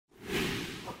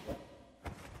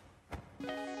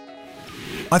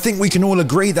I think we can all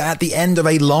agree that at the end of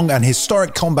a long and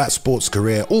historic combat sports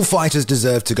career, all fighters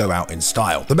deserve to go out in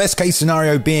style. The best case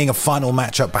scenario being a final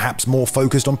matchup perhaps more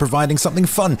focused on providing something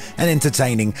fun and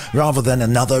entertaining rather than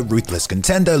another ruthless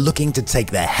contender looking to take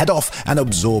their head off and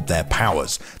absorb their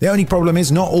powers. The only problem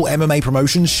is not all MMA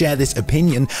promotions share this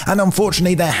opinion, and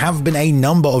unfortunately there have been a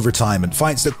number of retirement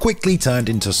fights that quickly turned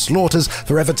into slaughters,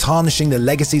 forever tarnishing the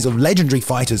legacies of legendary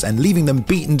fighters and leaving them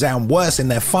beaten down worse in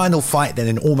their final fight than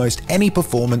in almost any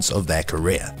performance of their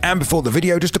career. And before the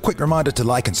video, just a quick reminder to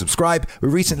like and subscribe. We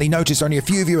recently noticed only a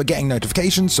few of you are getting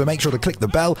notifications, so make sure to click the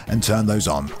bell and turn those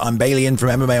on. I'm Balian from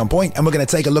MMA On Point, and we're going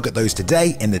to take a look at those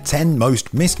today in the 10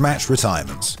 most mismatched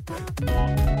retirements.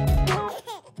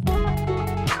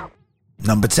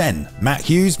 Number 10. Matt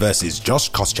Hughes versus Josh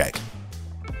Koscheck.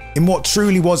 In what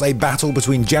truly was a battle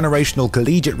between generational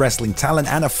collegiate wrestling talent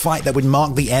and a fight that would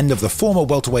mark the end of the former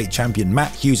welterweight champion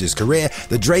Matt Hughes' career,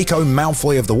 the Draco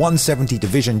Malfoy of the 170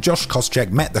 division Josh Koscheck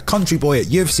met the country boy at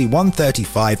UFC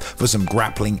 135 for some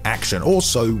grappling action, or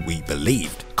so we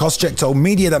believed. Koscheck told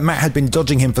media that Matt had been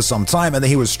dodging him for some time and that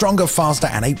he was stronger, faster,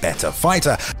 and a better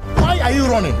fighter. Why are you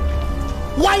running?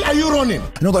 Why are you running?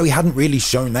 And although he hadn't really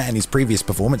shown that in his previous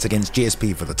performance against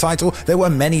GSP for the title, there were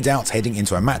many doubts heading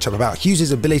into a matchup about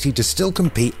Hughes' ability to still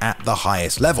compete at the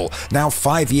highest level. Now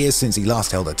 5 years since he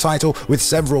last held a title, with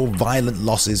several violent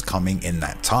losses coming in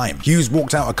that time. Hughes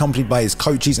walked out accompanied by his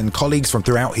coaches and colleagues from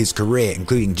throughout his career,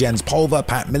 including Jens Pulver,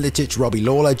 Pat Miletich, Robbie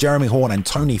Lawler, Jeremy Horn, and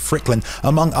Tony Fricklin,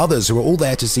 among others who were all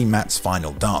there to see Matt's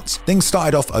final dance. Things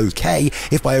started off okay,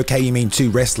 if by okay you mean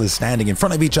two wrestlers standing in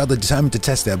front of each other determined to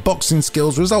test their boxing skills,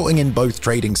 resulting in both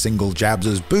trading single jabs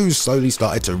as boos slowly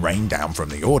started to rain down from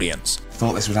the audience.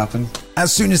 Thought this would happen.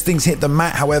 As soon as things hit the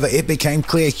mat, however, it became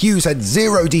clear Hughes had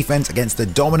zero defense against the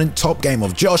dominant top game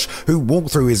of Josh, who walked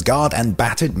through his guard and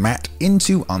battered Matt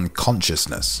into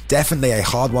unconsciousness. Definitely a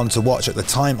hard one to watch at the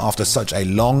time after such a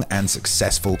long and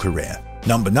successful career.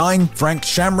 Number 9. Frank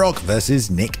Shamrock versus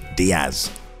Nick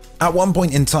Diaz. At one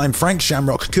point in time, Frank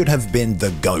Shamrock could have been the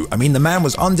GOAT. I mean, the man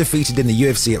was undefeated in the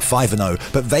UFC at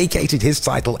 5-0, but vacated his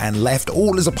title and left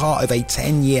all as a part of a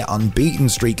 10-year unbeaten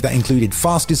streak that included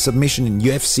fastest submission in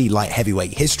UFC light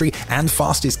heavyweight history and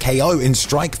fastest KO in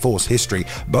Strikeforce history,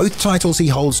 both titles he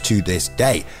holds to this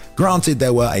day. Granted,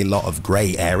 there were a lot of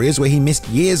grey areas where he missed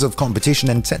years of competition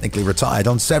and technically retired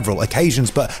on several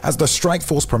occasions, but as the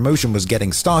Strikeforce promotion was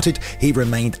getting started, he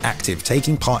remained active,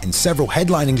 taking part in several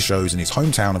headlining shows in his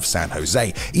hometown of San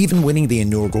Jose, even winning the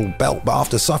inaugural belt. But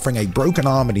after suffering a broken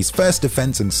arm in his first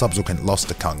defense and subsequent loss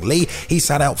to Kung Lee, he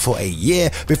sat out for a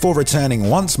year before returning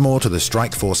once more to the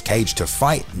Strikeforce cage to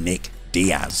fight Nick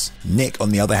Diaz. Nick, on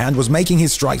the other hand, was making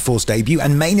his Strikeforce debut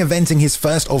and main eventing his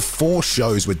first of 4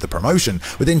 shows with the promotion.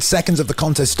 Within seconds of the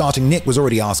contest starting, Nick was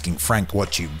already asking Frank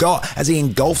what you got, as he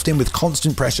engulfed him with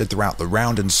constant pressure throughout the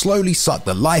round and slowly sucked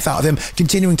the life out of him,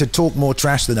 continuing to talk more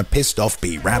trash than a pissed off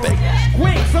B-rabbit.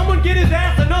 Quick, someone get his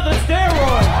ass another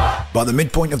steroid! By the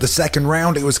midpoint of the second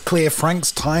round, it was clear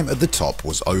Frank's time at the top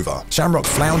was over. Shamrock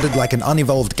floundered like an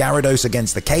unevolved Gyarados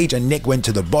against the cage, and Nick went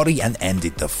to the body and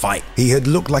ended the fight. He had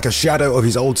looked like a shadow of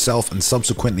his old self and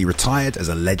subsequently retired as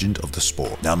a legend of the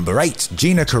sport. Number 8.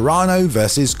 Gina Carano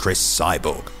versus Chris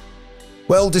Cyborg.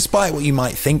 Well, despite what you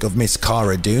might think of Miss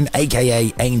Cara Dune,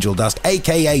 aka Angel Dust,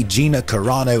 aka Gina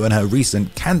Carano, and her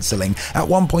recent cancelling, at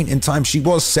one point in time she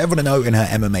was 7-0 in her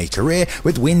MMA career,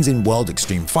 with wins in World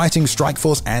Extreme Fighting,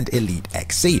 Strikeforce, and Elite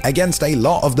XC, against a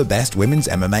lot of the best women's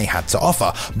MMA had to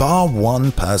offer, bar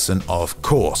one person of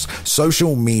course: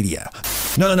 social media.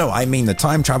 No, I mean the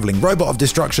time-traveling robot of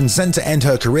destruction sent to end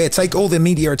her career, take all the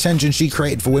media attention she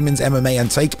created for women's MMA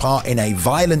and take part in a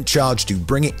violent charge to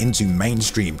bring it into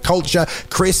mainstream culture,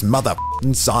 Chris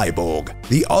Cyborg.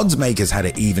 The odds makers had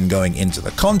it even going into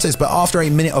the contest, but after a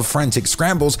minute of frantic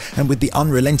scrambles and with the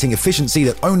unrelenting efficiency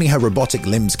that only her robotic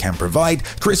limbs can provide,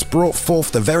 Chris brought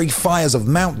forth the very fires of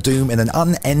Mount Doom in an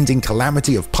unending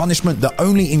calamity of punishment that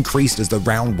only increased as the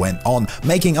round went on,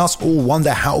 making us all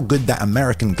wonder how good that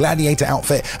American Gladiator outfit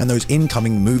and those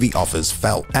incoming movie offers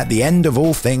felt. At the end of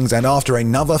all things, and after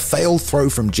another failed throw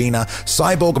from Gina,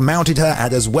 Cyborg mounted her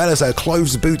and, as well as her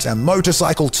clothes, boots, and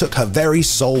motorcycle, took her very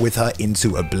soul with her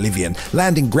into oblivion,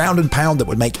 landing ground and pound that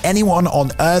would make anyone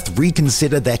on earth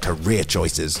reconsider their career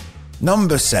choices.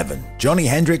 Number 7. Johnny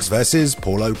Hendricks versus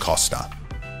Paulo Costa.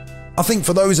 I think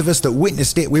for those of us that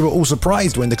witnessed it, we were all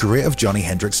surprised when the career of Johnny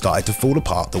Hendricks started to fall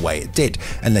apart the way it did,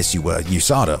 unless you were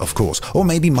USADA, of course, or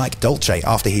maybe Mike Dolce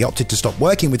after he opted to stop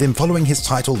working with him following his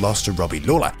title loss to Robbie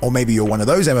Lawler, or maybe you're one of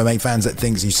those MMA fans that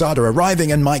thinks USADA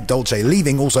arriving and Mike Dolce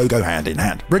leaving also go hand in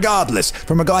hand. Regardless,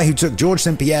 from a guy who took George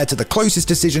St. Pierre to the closest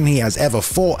decision he has ever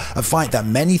fought, a fight that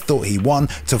many thought he won,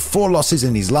 to 4 losses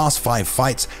in his last 5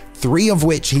 fights, 3 of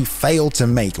which he failed to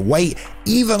make weight,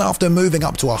 even after moving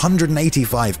up to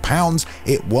 185 pounds,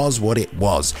 it was what it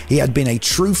was. He had been a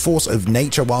true force of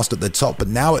nature whilst at the top, but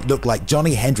now it looked like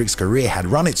Johnny Hendricks' career had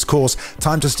run its course.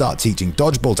 Time to start teaching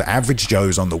dodgeball to average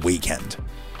Joes on the weekend.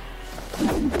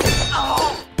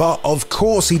 But of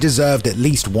course he deserved at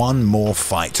least one more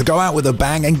fight, to go out with a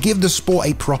bang and give the sport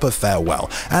a proper farewell.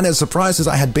 And as surprised as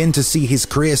I had been to see his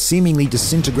career seemingly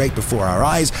disintegrate before our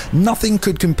eyes, nothing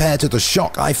could compare to the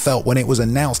shock I felt when it was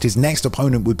announced his next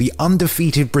opponent would be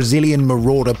undefeated Brazilian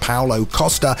marauder Paulo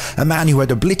Costa, a man who had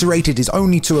obliterated his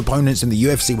only 2 opponents in the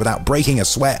UFC without breaking a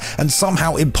sweat and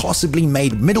somehow impossibly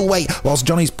made middleweight whilst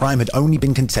Johnny's prime had only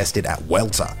been contested at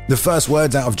welter. The first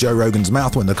words out of Joe Rogan's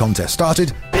mouth when the contest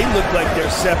started: "They look like they're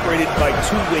separated by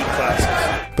 2 weight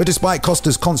classes." But despite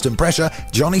Costa's constant pressure,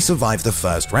 Johnny survived the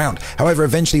first round. However,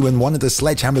 eventually when one of the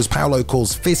sledgehammers Paulo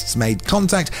calls fists made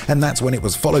contact, and that's when it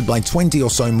was followed by 20 or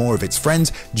so more of its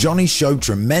friends, Johnny showed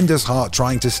tremendous heart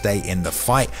trying to stay in the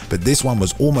fight, but this one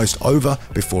was almost over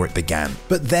before it began.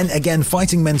 But then again,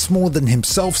 fighting men smaller than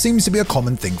himself seems to be a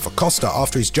common thing for Costa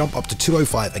after his jump up to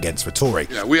 205 against Vettori.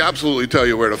 Yeah, we absolutely tell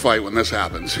you where to fight when this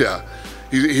happens, yeah.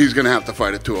 He's going to have to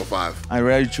fight at 205. I'm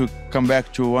ready to come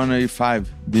back to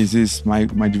 185. This is my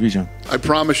division. I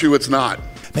promise you it's not.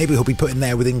 Maybe he'll be put in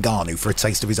there with Ngannou for a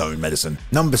taste of his own medicine.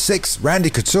 Number 6,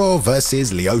 Randy Couture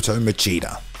versus Lyoto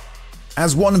Machida.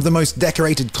 As one of the most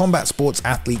decorated combat sports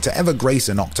athletes to ever grace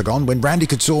an octagon, when Randy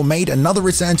Couture made another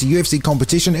return to UFC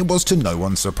competition, it was to no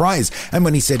one's surprise. And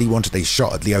when he said he wanted a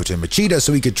shot at Lyoto Machida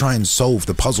so he could try and solve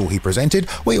the puzzle he presented,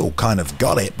 we all kind of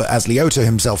got it. But as Lyoto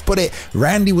himself put it,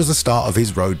 Randy was the start of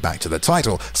his road back to the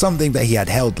title, something that he had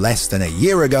held less than a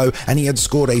year ago, and he had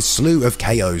scored a slew of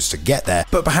KOs to get there.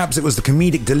 But perhaps it was the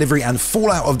comedic delivery and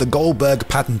fallout of the Goldberg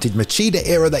patented Machida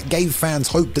era that gave fans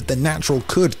hope that the natural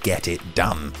could get it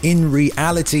done. In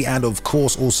reality, and of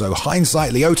course also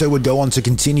hindsight, Lyoto would go on to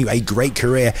continue a great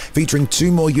career, featuring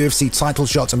 2 more UFC title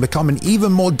shots and become an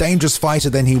even more dangerous fighter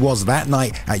than he was that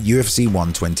night at UFC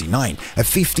 129. A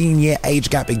 15-year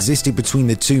age gap existed between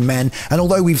the 2 men, and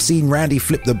although we've seen Randy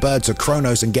flip the bird to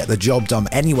Kronos and get the job done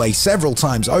anyway several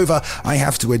times over, I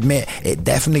have to admit it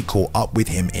definitely caught up with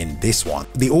him in this one.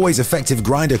 The always effective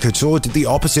grinder Couture did the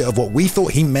opposite of what we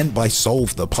thought he meant by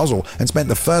solve the puzzle, and spent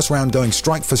the first round going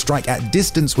strike for strike at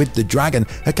distance with the Dragon,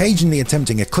 occasionally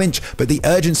attempting a clinch, but the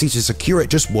urgency to secure it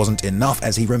just wasn't enough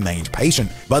as he remained patient.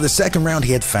 By the second round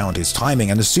he had found his timing,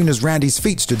 and as soon as Randy's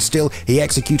feet stood still, he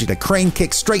executed a crane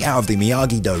kick straight out of the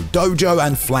Miyagi-Do dojo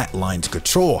and flatlined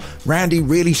Couture. Randy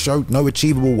really showed no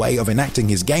achievable way of enacting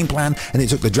his game plan, and it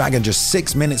took the Dragon just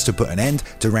 6 minutes to put an end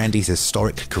to Randy's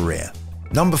historic career.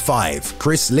 Number 5,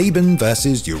 Chris Leben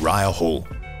versus Uriah Hall.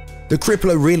 The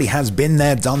crippler really has been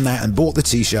there, done that, and bought the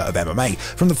t-shirt of MMA.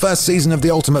 From the first season of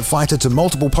The Ultimate Fighter to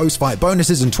multiple post-fight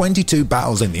bonuses and 22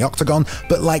 battles in the octagon,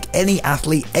 but like any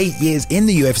athlete, 8 years in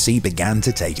the UFC began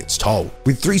to take its toll.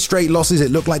 With 3 straight losses,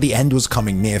 it looked like the end was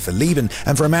coming near for Leben,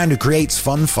 and for a man who creates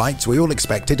fun fights, we all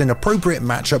expected an appropriate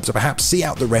matchup to perhaps see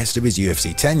out the rest of his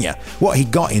UFC tenure. What he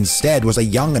got instead was a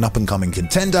young and up-and-coming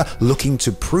contender looking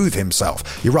to prove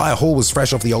himself. Uriah Hall was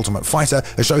fresh off The Ultimate Fighter,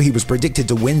 a show he was predicted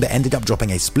to win but ended up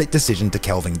dropping a split decision to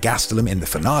Kelvin Gastelum in the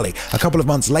finale. A couple of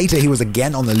months later, he was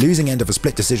again on the losing end of a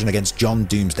split decision against John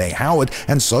Doomsday Howard,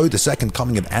 and so the second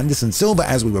coming of Anderson Silva,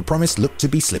 as we were promised, looked to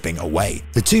be slipping away.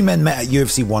 The 2 men met at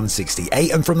UFC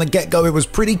 168, and from the get-go it was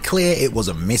pretty clear it was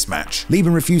a mismatch.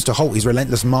 Leben refused to halt his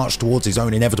relentless march towards his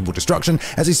own inevitable destruction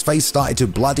as his face started to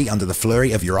bloody under the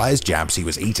flurry of Uriah's jabs he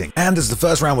was eating. And as the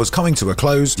first round was coming to a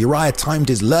close, Uriah timed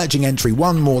his lurching entry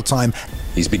one more time.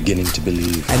 He's beginning to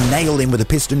believe. And nailed him with a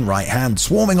piston right hand,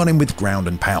 swarming on him with ground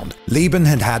and pound. Leben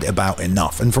had had about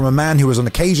enough, and from a man who has on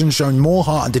occasion shown more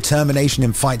heart and determination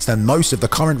in fights than most of the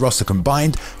current roster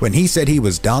combined, when he said he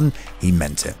was done, he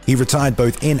meant it. He retired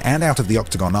both in and out of the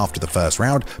octagon after the first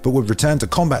round, but would return to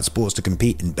combat sports to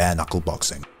compete in bare-knuckle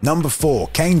boxing. Number 4,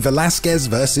 Cain Velasquez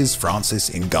versus Francis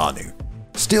Ngannou.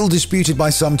 Still disputed by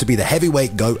some to be the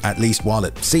heavyweight GOAT, at least while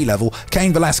at sea level,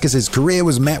 Cain Velasquez's career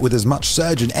was met with as much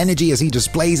surge and energy as he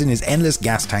displays in his endless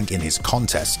gas tank in his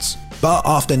contests. But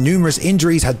after numerous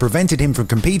injuries had prevented him from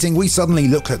competing, we suddenly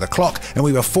looked at the clock and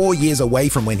we were 4 years away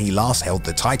from when he last held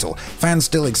the title. Fans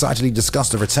still excitedly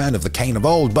discussed the return of the Kane of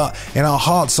old, but in our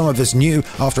hearts some of us knew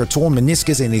after a torn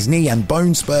meniscus in his knee and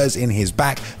bone spurs in his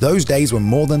back, those days were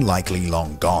more than likely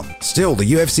long gone. Still,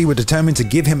 the UFC were determined to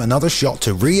give him another shot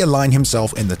to realign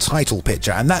himself in the title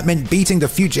picture, and that meant beating the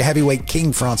future heavyweight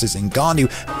king Francis Ngannou,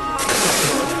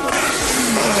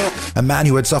 a man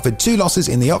who had suffered 2 losses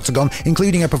in the octagon,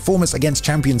 including a performance against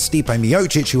champion Stipe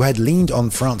Miocic, who had leaned on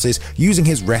Francis, using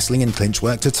his wrestling and clinch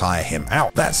work to tire him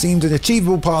out. That seemed an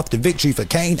achievable path to victory for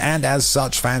Kane, and as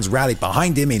such, fans rallied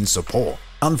behind him in support.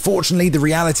 Unfortunately, the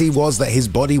reality was that his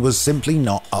body was simply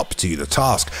not up to the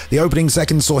task. The opening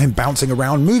seconds saw him bouncing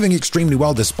around, moving extremely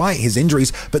well despite his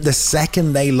injuries, but the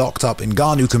second they locked up,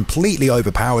 Ngannou completely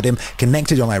overpowered him,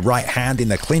 connected on a right hand in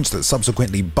the clinch that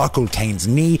subsequently buckled Kane's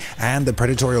knee, and the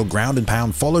predatorial ground and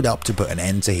pound followed up to put an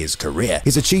end to his career.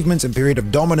 His achievements and period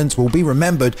of dominance will be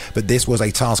remembered, but this was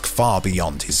a task far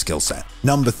beyond his skill set.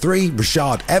 Number 3,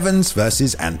 Rashad Evans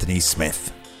versus Anthony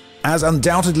Smith. As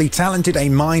undoubtedly talented a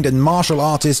mind and martial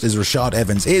artist as Rashad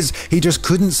Evans is, he just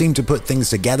couldn't seem to put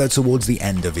things together towards the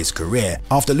end of his career.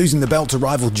 After losing the belt to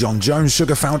rival John Jones,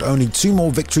 Sugar found only 2 more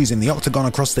victories in the octagon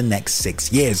across the next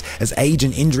 6 years, as age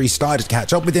and injury started to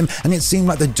catch up with him, and it seemed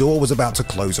like the door was about to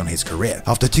close on his career.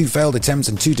 After 2 failed attempts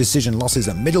and 2 decision losses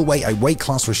at middleweight, a weight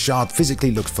class Rashad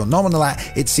physically looked phenomenal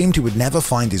at, it seemed he would never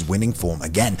find his winning form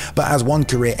again. But as one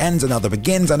career ends, another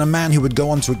begins, and a man who would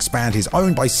go on to expand his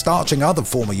own by starching other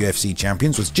former UFC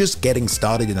champions was just getting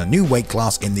started in a new weight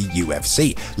class in the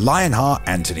UFC, Lionheart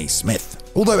Anthony Smith.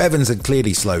 Although Evans had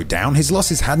clearly slowed down, his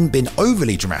losses hadn't been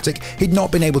overly dramatic. He'd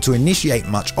not been able to initiate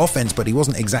much offense, but he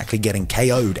wasn't exactly getting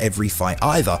KO'd every fight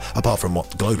either, apart from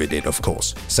what Glover did, of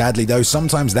course. Sadly though,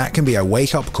 sometimes that can be a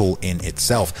wake-up call in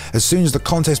itself. As soon as the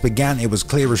contest began, it was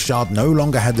clear Rashad no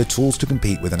longer had the tools to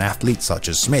compete with an athlete such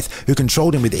as Smith, who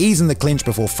controlled him with ease in the clinch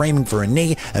before framing for a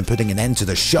knee and putting an end to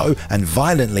the show and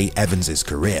violently Evans'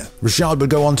 career. Rashad would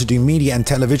go on to do media and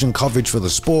television coverage for the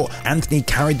sport. Anthony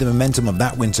carried the momentum of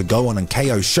that win to go on and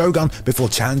KO Shogun before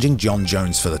challenging John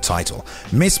Jones for the title.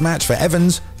 Mismatch for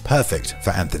Evans, perfect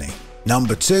for Anthony.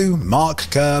 Number 2, Mark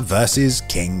Kerr versus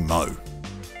King Mo.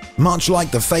 Much like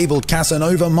the fabled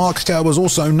Casanova, Mark Kerr was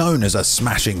also known as a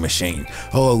smashing machine,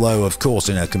 although of course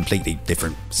in a completely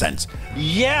different sense.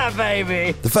 Yeah,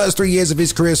 baby! The first 3 years of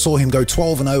his career saw him go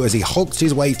 12-0 as he hulked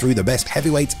his way through the best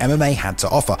heavyweights MMA had to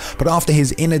offer, but after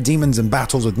his inner demons and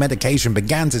battles with medication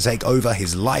began to take over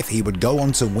his life, he would go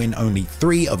on to win only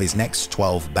 3 of his next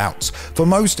 12 bouts. For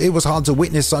most, it was hard to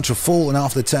witness such a fall, and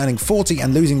after turning 40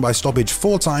 and losing by stoppage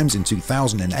 4 times in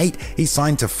 2008, he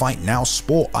signed to fight now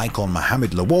sport icon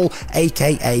Muhammad Lawal,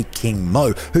 aka King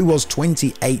Mo, who was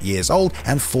 28 years old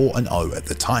and 4-0 at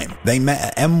the time. They met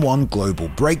at M1 Global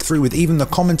Breakthrough, with even the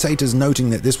commentators noting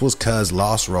that this was Kerr's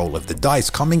last roll of the dice,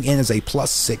 coming in as a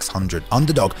plus 600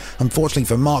 underdog. Unfortunately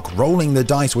for Mark, rolling the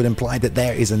dice would imply that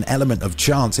there is an element of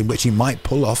chance in which he might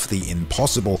pull off the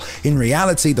impossible. In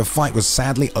reality, the fight was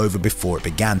sadly over before it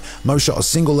began. Mo shot a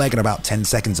single leg in about 10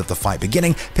 seconds of the fight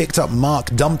beginning, picked up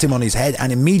Mark, dumped him on his head,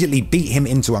 and immediately beat him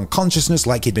into unconsciousness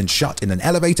like he'd been shut in an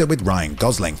elevator with Ryan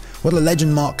Gosling. What a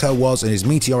legend Mark Kerr was in his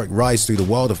meteoric rise through the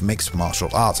world of mixed martial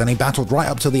arts, and he battled right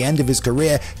up till the end of his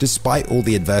career despite all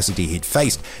the adversity he'd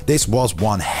faced. This was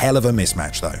one hell of a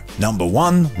mismatch though. Number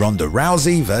 1, Ronda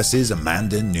Rousey versus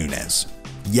Amanda Nunes.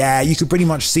 Yeah, you could pretty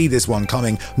much see this one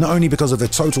coming, not only because of the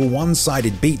total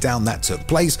one-sided beatdown that took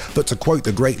place, but to quote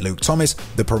the great Luke Thomas,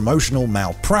 the promotional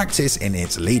malpractice in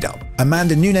its lead-up.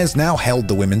 Amanda Nunes now held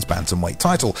the women's bantamweight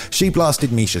title. She blasted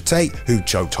Miesha Tate, who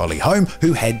choked Holly Holm,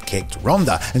 who head-kicked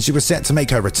Ronda, and she was set to make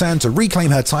her return to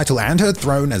reclaim her title and her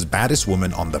throne as baddest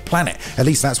woman on the planet. At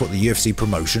least that's what the UFC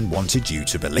promotion wanted you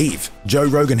to believe. Joe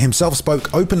Rogan himself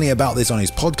spoke openly about this on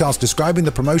his podcast, describing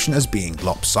the promotion as being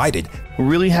lopsided. We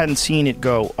really hadn't seen it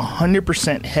go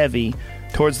 100% heavy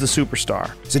towards the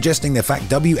superstar, suggesting the fact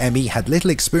WME had little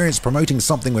experience promoting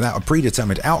something without a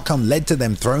predetermined outcome led to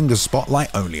them throwing the spotlight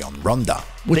only on Ronda.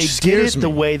 They did it the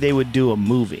way they would do a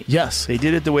movie. Yes. They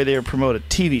did it the way they would promote a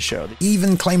TV show.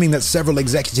 Even claiming that several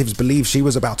executives believed she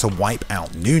was about to wipe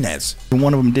out Nunes.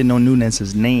 One of them didn't know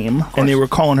Nunes' name, and they were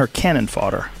calling her cannon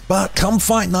fodder. But come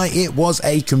fight night, it was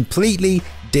a completely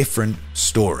different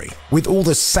story. With all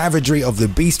the savagery of the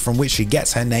beast from which she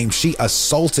gets her name, she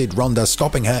assaulted Ronda,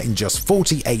 stopping her in just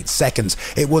 48 seconds.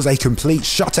 It was a complete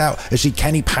shutout as she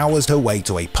Kenny Powers her way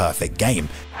to a perfect game.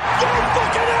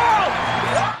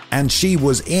 and she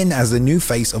was in as the new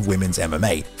face of women's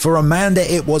MMA. For Amanda,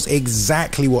 it was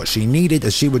exactly what she needed,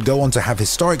 as she would go on to have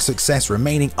historic success,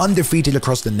 remaining undefeated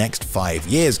across the next 5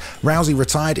 years. Rousey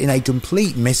retired in a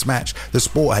complete mismatch. The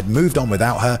sport had moved on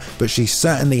without her, but she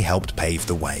certainly helped pave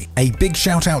the way. A big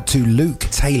shout out to Luke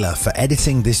Taylor for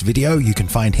editing this video. You can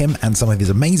find him and some of his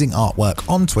amazing artwork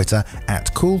on Twitter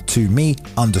at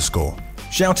cool2me_.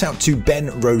 Shout out to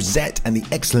Ben Rosette and the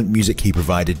excellent music he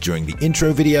provided during the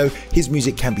intro video. His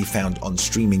music can be found on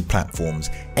streaming platforms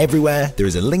everywhere. There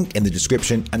is a link in the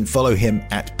description, and follow him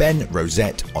at Ben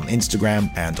Rosette on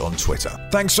Instagram and on Twitter.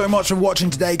 Thanks so much for watching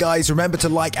today, guys. Remember to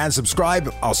like and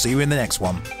subscribe. I'll see you in the next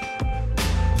one.